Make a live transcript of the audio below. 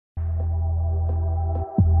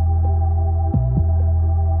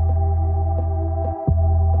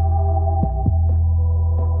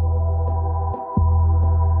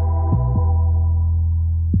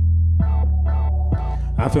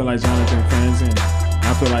feel like Jonathan Franzen.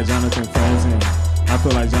 I feel like Jonathan Franzen. I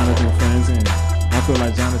feel like Jonathan Franzen. I feel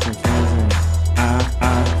like Jonathan Franzen. I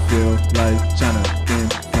feel like Jonathan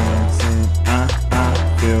Franzen. I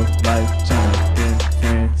feel like Jonathan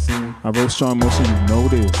Franzen. I roll strong motion, you know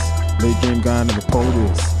this. Late game guy, never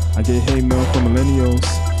POTUS. I get hate mail from millennials.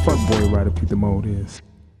 Fuck boy, writer, Pete the Motives.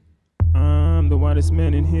 I'm the whitest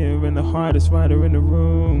man in here and the hardest writer in the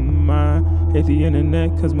room. I hate the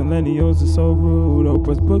internet cause millennials are so rude.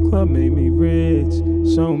 Oprah's book club made me rich,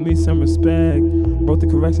 showed me some respect. Wrote the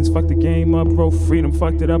corrections, fucked the game up. Wrote freedom,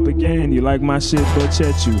 fucked it up again. You like my shit, but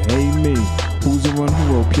yet you hate me. Who's the one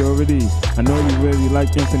who wrote purity? I know you really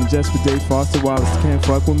like Infinite Jest, but Dave Foster Wallace can't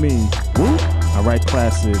fuck with me. Woo! I write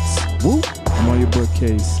classics. Woo! I'm on your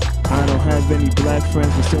bookcase. I don't have any black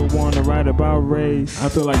friends, but still wanna write about race. I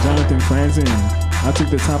feel like Jonathan Franzen. I took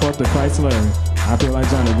the top off the Chrysler. I feel like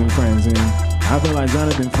Jonathan Franzen. I feel like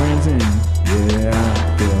Jonathan Franzen. Yeah,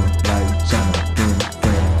 I feel like Jonathan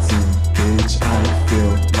Franzen. Bitch, I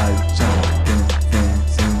feel like Jonathan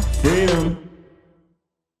Franzen. Freedom.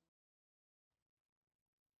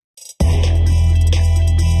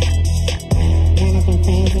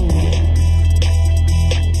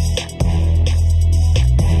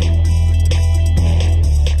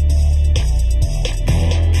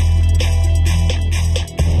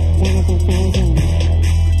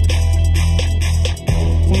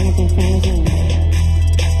 Jonathan Franzen.